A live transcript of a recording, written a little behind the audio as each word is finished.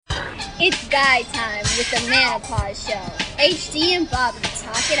It's guy time with the Menopause Show. HD and Bobby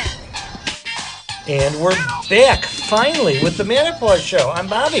talk it out. And we're back, finally, with the Menopause Show. I'm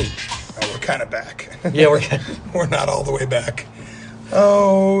Bobby. Oh, we're kind of back. Yeah, we're not all the way back.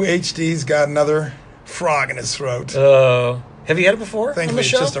 Oh, HD's got another frog in his throat. Have you had it before on Thankfully, the it's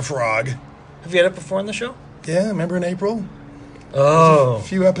show? just a frog. Have you had it before on the show? Yeah, remember in April? Oh. A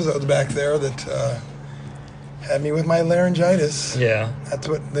few episodes back there that had me with my laryngitis. Yeah. That's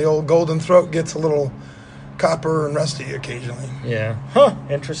what the old golden throat gets, a little copper and rusty occasionally. Yeah. Huh.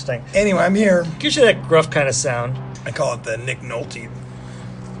 Interesting. Anyway, I'm here. Gives you that gruff kind of sound. I call it the Nick Nolte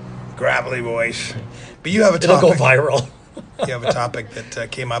gravelly voice. But you have a It'll topic. go viral. You have a topic that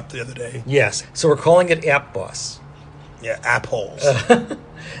came up the other day. Yes. So we're calling it App Boss. Yeah, app holes. And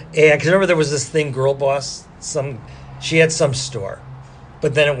because remember there was this thing, Girl Boss. She had some store,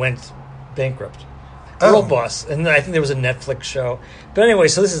 but then it went bankrupt. Girl Boss, and I think there was a Netflix show. But anyway,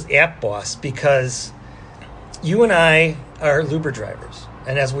 so this is App Boss because you and I are Uber drivers.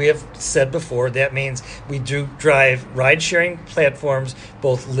 And as we have said before, that means we do drive ride-sharing platforms,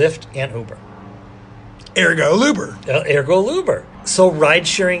 both Lyft and Uber. Ergo Luber. Ergo Uber. So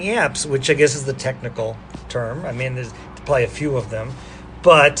ride-sharing apps, which I guess is the technical term. I mean, there's probably a few of them.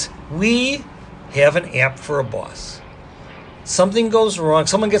 But we have an app for a boss. Something goes wrong,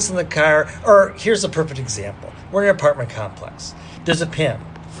 someone gets in the car, or here's a perfect example. We're in an apartment complex. There's a pin,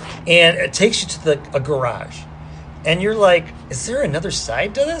 and it takes you to a garage. And you're like, is there another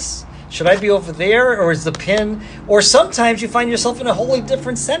side to this? Should I be over there, or is the pin? Or sometimes you find yourself in a wholly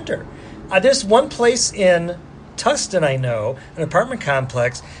different center. There's one place in Tustin, I know, an apartment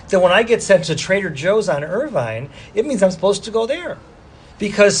complex, that when I get sent to Trader Joe's on Irvine, it means I'm supposed to go there.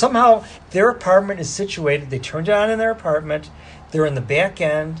 Because somehow their apartment is situated, they turned it on in their apartment, they're in the back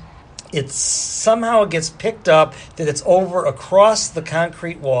end, somehow it gets picked up that it's over across the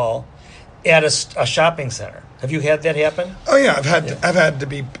concrete wall at a shopping center. Have you had that happen? Oh yeah, I've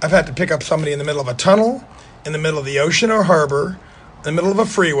had to pick up somebody in the middle of a tunnel, in the middle of the ocean or harbor, in the middle of a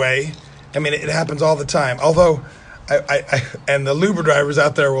freeway. I mean, it happens all the time. Although, I and the Uber drivers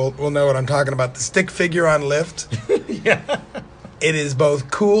out there will know what I'm talking about. The stick figure on Lyft. Yeah. It is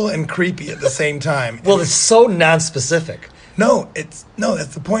both cool and creepy at the same time. Well, it's so non-specific. No, that's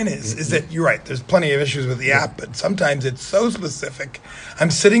the point is that you're right. There's plenty of issues with the app, but sometimes it's so specific.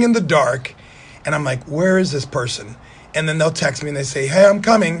 I'm sitting in the dark, and I'm like, where is this person? And then they'll text me, and they say, hey, I'm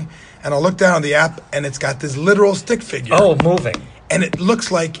coming. And I'll look down at the app, and it's got this literal stick figure. Oh, moving. And it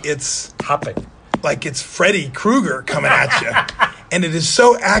looks like it's hopping. Like it's Freddy Krueger coming at you. And it is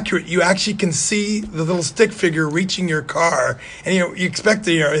so accurate. You actually can see the little stick figure reaching your car. And you expect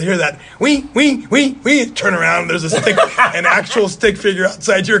to hear that, wee, wee, wee, wee. Turn around, there's an actual stick figure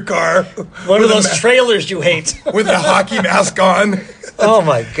outside your car. One of those trailers you hate. With a hockey mask on. Oh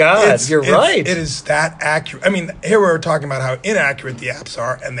my God, you're right. It is that accurate. I mean, here we're talking about how inaccurate the apps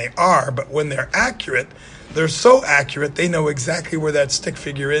are, and they are. But when they're accurate, they're so accurate, they know exactly where that stick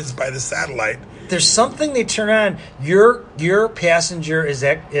figure is by the satellite. There's something they turn on. Your passenger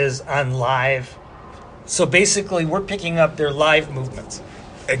is on live. So basically, we're picking up their live movements.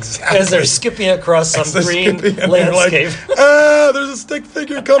 Exactly. As they're skipping across some green landscape. Like, there's a stick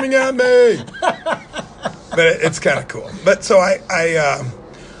figure coming at me. But it's kind of cool. But so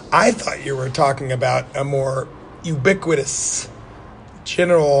I thought you were talking about a more ubiquitous,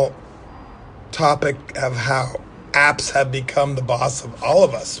 general topic of how apps have become the boss of all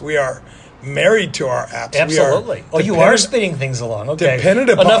of us. We are married to our apps. Absolutely. You are speeding things along. Okay.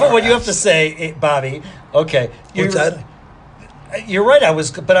 Dependent upon enough of what apps. you have to say, Bobby. Okay. What's that? You're right. I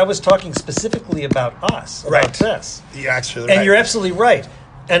was talking specifically about us. About this. You're actually right. And you're right. absolutely right.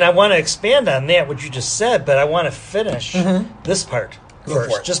 And I want to expand on that, what you just said, but I want to finish this part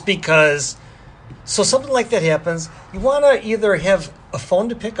first. Just because, so something like that happens, you want to either have a phone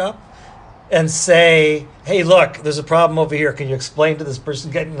to pick up and say, hey, look, there's a problem over here. Can you explain to this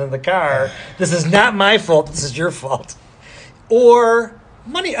person getting in the car, this is not my fault, this is your fault. Or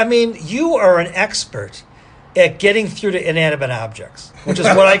money. I mean, you are an expert at getting through to inanimate objects, which is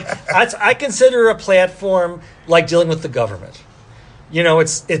what I consider a platform like dealing with the government. You know,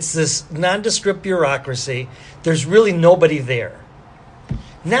 it's this nondescript bureaucracy. There's really nobody there.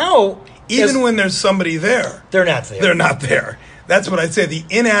 Now, even when there's somebody there, they're not there. They're not there. That's what I'd say. The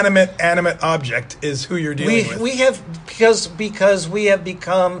animate object is who you're dealing with. We have because we have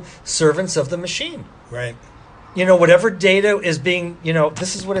become servants of the machine. Right. You know, whatever data is being,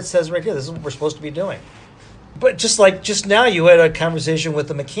 this is what it says right here. This is what we're supposed to be doing. But just now you had a conversation with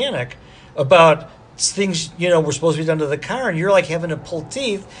the mechanic about things, were supposed to be done to the car, and you're like having to pull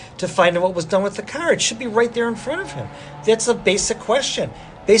teeth to find out what was done with the car. It should be right there in front of him. That's a basic question.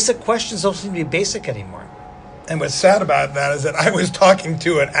 Basic questions don't seem to be basic anymore. And what's sad about that is that I was talking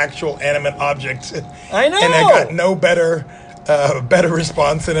to an actual animate object. I know. And I got no better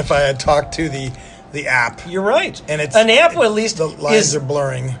response than if I had talked to the app. You're right. And an app at least the lines are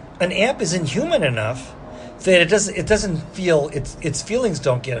blurring. An app is inhuman enough that it doesn't feel its feelings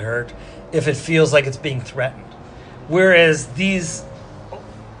don't get hurt if it feels like it's being threatened. Whereas these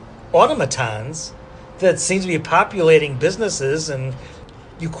automatons that seem to be populating businesses, and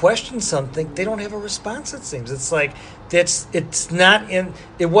you question something, they don't have a response. It seems it's like it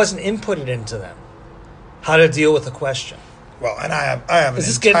wasn't inputted into them how to deal with a question. Well, and I have an I entire...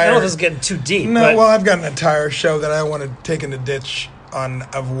 don't know if this is getting too deep. No, but well, I've got an entire show that I want to take in the ditch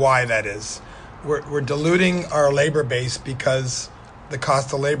of why that is. We're diluting our labor base because the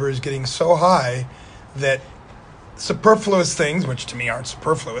cost of labor is getting so high that superfluous things, which to me aren't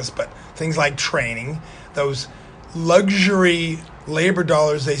superfluous, but things like training, those luxury labor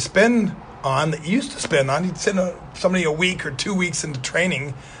dollars they spend on, that used to spend on, you'd send somebody a week or 2 weeks into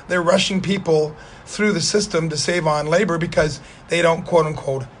training, they're rushing people through the system to save on labor because they don't, quote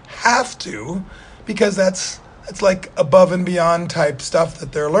unquote, have to, because that's like above and beyond type stuff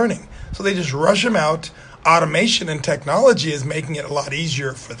that they're learning. So they just rush them out. Automation and technology is making it a lot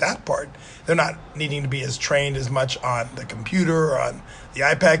easier for that part. They're not needing to be as trained as much on the computer or on the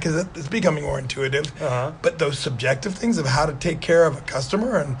iPad because it's becoming more intuitive. Uh-huh. But those subjective things of how to take care of a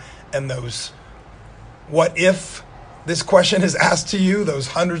customer and those what if this question is asked to you, those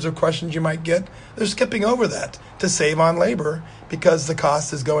hundreds of questions you might get, they're skipping over that to save on labor because the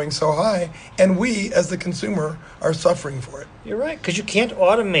cost is going so high, and we, as the consumer, are suffering for it. You're right, because you can't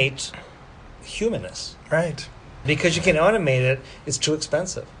automate humanness. Right. Because you can automate it, it's too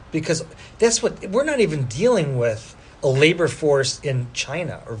expensive. Because that's what we're not even dealing with a labor force in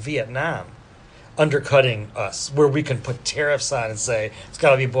China or Vietnam undercutting us, where we can put tariffs on and say it's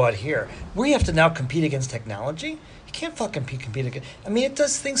got to be bought here. We have to now compete against technology. You can't fucking compete against. I mean, it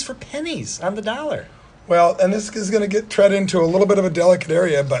does things for pennies on the dollar. Well, and this is going to tread into a little bit of a delicate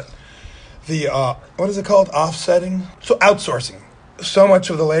area, but the what is it called? Offsetting? So outsourcing. So much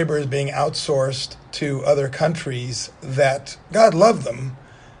of the labor is being outsourced to other countries that, God love them,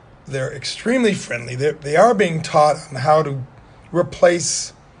 they're extremely friendly. They are being taught on how to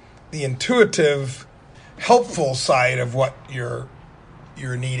replace the intuitive, helpful side of what you're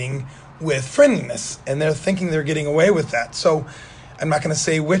needing with friendliness, and they're thinking they're getting away with that. So I'm not going to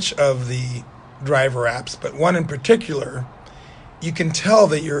say which of the driver apps, but one in particular, you can tell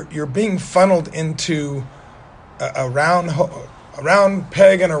that you're being funneled into a round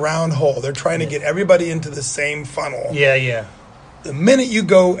peg and a round hole. They're trying to get everybody into the same funnel. Yeah. The minute you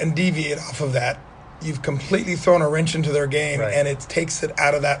go and deviate off of that, you've completely thrown a wrench into their game, right, and it takes it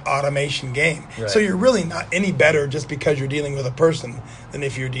out of that automation game. Right. So you're really not any better just because you're dealing with a person than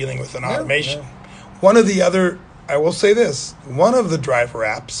if you're dealing with an automation. No. One of the other, I will say this, one of the driver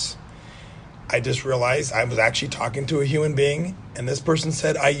apps, I just realized I was actually talking to a human being, and this person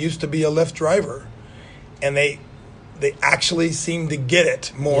said, I used to be a Lyft driver. And they actually seem to get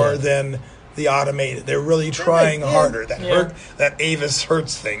it more than the automated. They're really trying harder. That Avis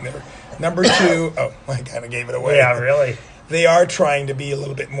Hertz thing. They're number two. Oh, I kind of gave it away. Yeah, really. They are trying to be a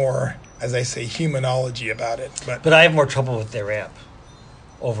little bit more, as I say, humanology about it. But I have more trouble with their app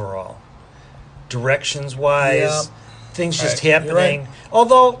overall. Directions-wise, things just happening. Right.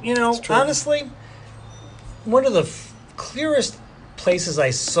 Although, honestly, one of the clearest places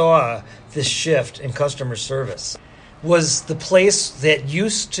I saw this shift in customer service was the place that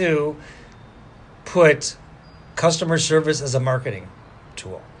used to put customer service as a marketing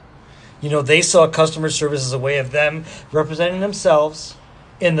tool. They saw customer service as a way of them representing themselves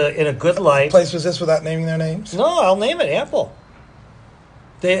in a good light. What place was this without naming their names? No, I'll name it Apple.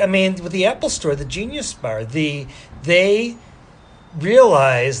 With the Apple Store, the Genius Bar, they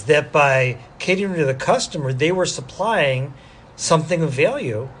realized that by catering to the customer, they were supplying something of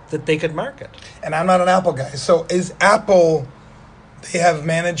value that they could market. And I'm not an Apple guy. So is Apple, they have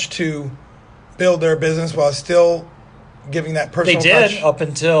managed to build their business while still giving that personal touch? They did up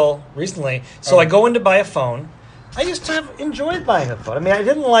until recently. So I go in to buy a phone. I used to have enjoyed buying a phone. I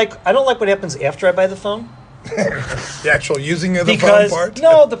don't like what happens after I buy the phone. The actual using of the phone part?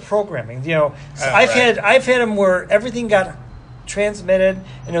 No, the programming. I've had them where everything got transmitted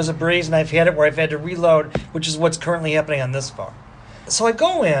and it was a breeze, and I've had it where I've had to reload, which is what's currently happening on this phone. So I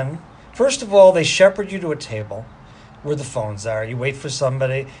go in. First of all, they shepherd you to a table where the phones are. You wait for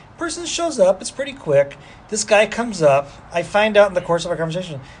somebody. Person shows up. It's pretty quick. This guy comes up. I find out in the course of our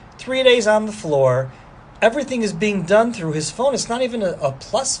conversation, 3 days on the floor, everything is being done through his phone. It's not even a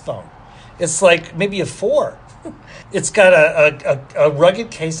Plus phone. It's like maybe a 4. It's got a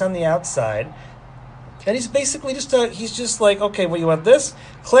rugged case on the outside, and he's basically he's just like, okay, well, you want this?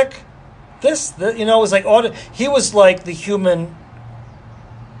 Click this. It was like he was like the human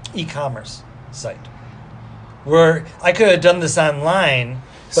e-commerce site, where I could have done this online,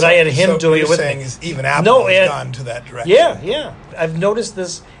 but I had him doing it with me. Is even Apple has gone to that direction. Yeah. I've noticed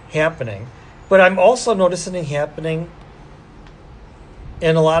this happening, but I'm also noticing it happening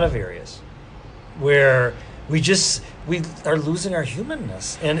in a lot of areas where we are losing our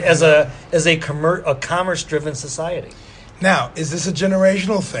humanness, and as a commerce-driven society. Now, is this a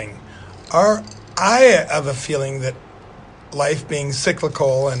generational thing? I have a feeling that life being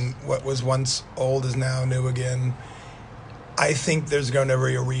cyclical and what was once old is now new again. I think there's going to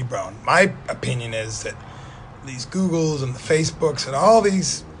be a rebound. My opinion is that these Googles and the Facebooks and all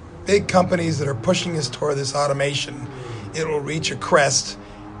these big companies that are pushing us toward this automation, it will reach a crest,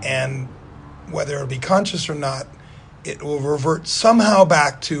 and whether it'll be conscious or not, it will revert somehow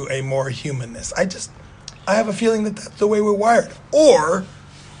back to a more humanness. I have a feeling that that's the way we're wired. Or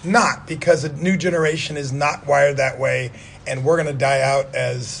not, because a new generation is not wired that way, and we're going to die out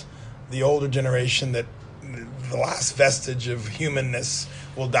as the older generation, that the last vestige of humanness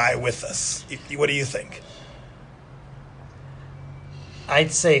will die with us. What do you think?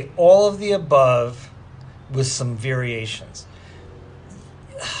 I'd say all of the above with some variations.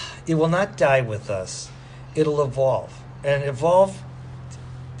 It will not die with us. It'll evolve. And evolve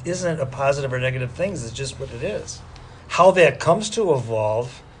isn't a positive or negative thing. It's just what it is. How that comes to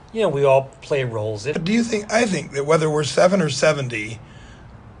evolve, we all play roles in. But do you think, I think that whether we're 7 or 70,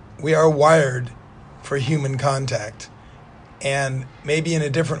 we are wired for human contact. And maybe in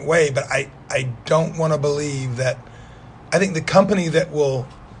a different way, but I don't want to believe that. I think the company that will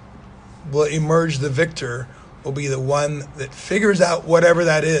emerge the victor will be the one that figures out whatever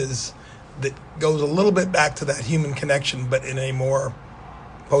that is, that goes a little bit back to that human connection, but in a more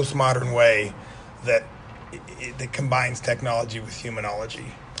postmodern way that combines technology with humanology.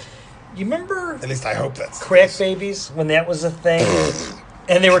 You remember? At least I hope that's crack babies, when that was a thing,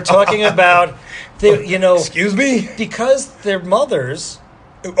 and they were talking about, Excuse me? Because their mothers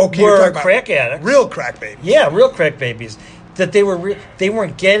Okay, were crack addicts, real crack babies. Yeah, real crack babies. That they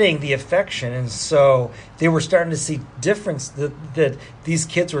weren't getting the affection, and so they were starting to see difference. That these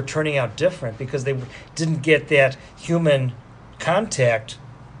kids were turning out different because they didn't get that human contact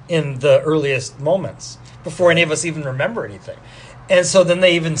in the earliest moments before any of us even remember anything. And so then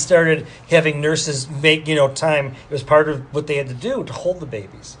they even started having nurses make time. It was part of what they had to do to hold the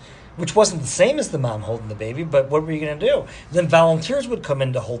babies, which wasn't the same as the mom holding the baby, but what were you going to do? Then volunteers would come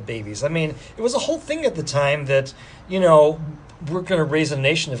in to hold babies. I mean, it was a whole thing at the time that, we're going to raise a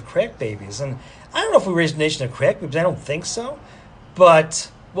nation of crack babies. And I don't know if we raised a nation of crack babies. I don't think so.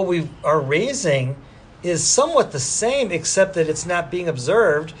 But what we are raising is somewhat the same, except that it's not being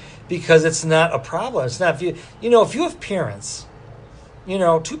observed because it's not a problem. It's not, if you have parents,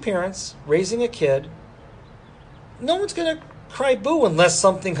 2 parents raising a kid, no one's going to cry boo unless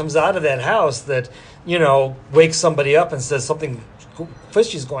something comes out of that house that, wakes somebody up and says something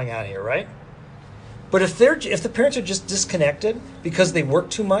fishy's going on here, right? But if the parents are just disconnected because they work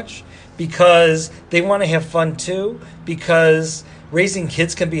too much, because they want to have fun too, because raising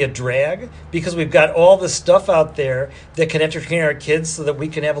kids can be a drag, because we've got all this stuff out there that can entertain our kids so that we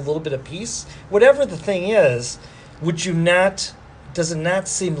can have a little bit of peace, whatever the thing is, does it not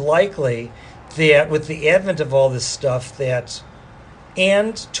seem likely that with the advent of all this stuff and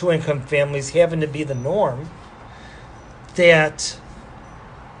 2-income families having to be the norm, that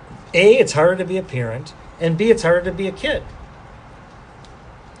A, it's harder to be a parent, and B, it's harder to be a kid.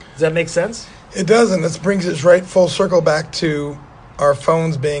 Does that make sense? It does, and this brings us right full circle back to our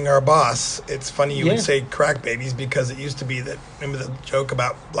phones being our boss. It's funny you would say crack babies, because it used to be that, remember the joke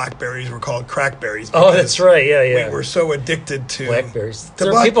about blackberries were called crackberries? Oh, that's right, yeah. We were so addicted to blackberries.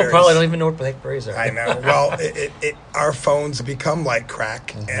 Blackberries. People probably don't even know what blackberries are. I know. Well, our phones have become like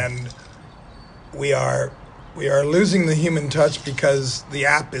crack, and we are losing the human touch because the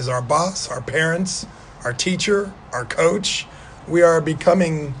app is our boss, our parents, our teacher, our coach. We are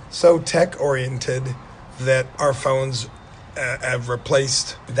becoming so tech-oriented that our phones have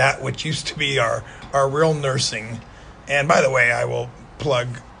replaced that which used to be our real nursing. And by the way, I will plug,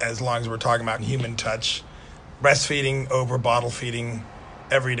 as long as we're talking about human touch, breastfeeding over bottle feeding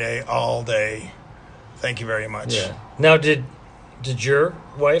every day, all day. Thank you very much. Yeah. Now, did your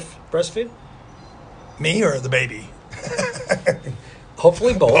wife breastfeed? Me or the baby?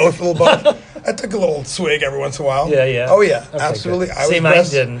 Hopefully both. Both. I took a little swig every once in a while. Yeah. Oh, yeah, okay, absolutely. Same, I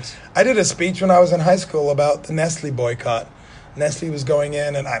didn't. I did a speech when I was in high school about the Nestle boycott. Nestle was going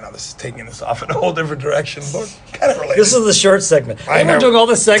in, and I know this is taking us off in a whole different direction, but kind of related. This is the short segment. I know. We're doing all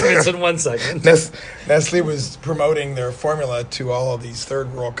the segments in one segment. Nestle was promoting their formula to all of these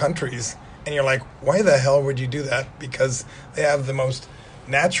third world countries, and you're like, why the hell would you do that? Because they have the most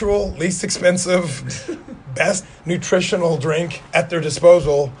natural, least expensive, best nutritional drink at their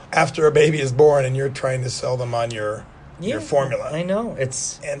disposal after a baby is born, and you're trying to sell them on your formula. I know.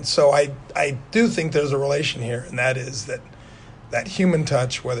 And so I do think there's a relation here, and that is that human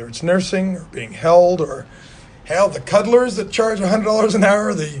touch, whether it's nursing or being held, or hell, the cuddlers that charge $100 an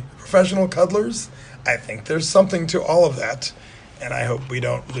hour, the professional cuddlers, I think there's something to all of that, and I hope we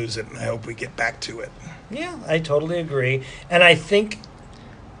don't lose it, and I hope we get back to it. Yeah, I totally agree. And I think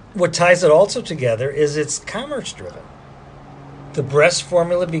what ties it also together is it's commerce driven. The breast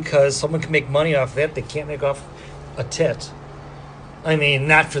formula, because someone can make money off that, they can't make off a tit. I mean,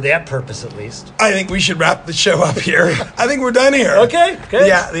 not for that purpose, at least. I think we should wrap the show up here. I think we're done here. Okay, good.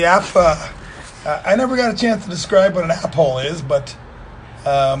 Yeah, the app, I never got a chance to describe what an app hole is, but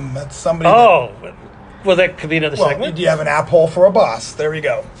that's somebody well, that could be another segment. You have an app hole for a boss. There you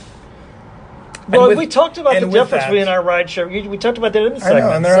go. Well, we talked about the difference between our ride share. We talked about that in the segment. I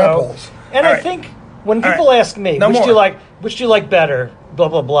know, and they're app holes. And I think when people ask me, which do you like better, blah,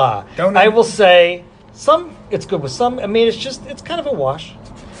 blah, blah, I will say some, it's good with some. I mean, it's kind of a wash.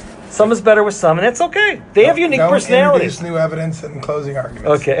 Some is better with some, and that's okay. They have unique personalities. Introduce new evidence and closing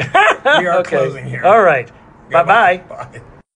arguments. Okay. We are closing here. All right. Bye-bye. Bye.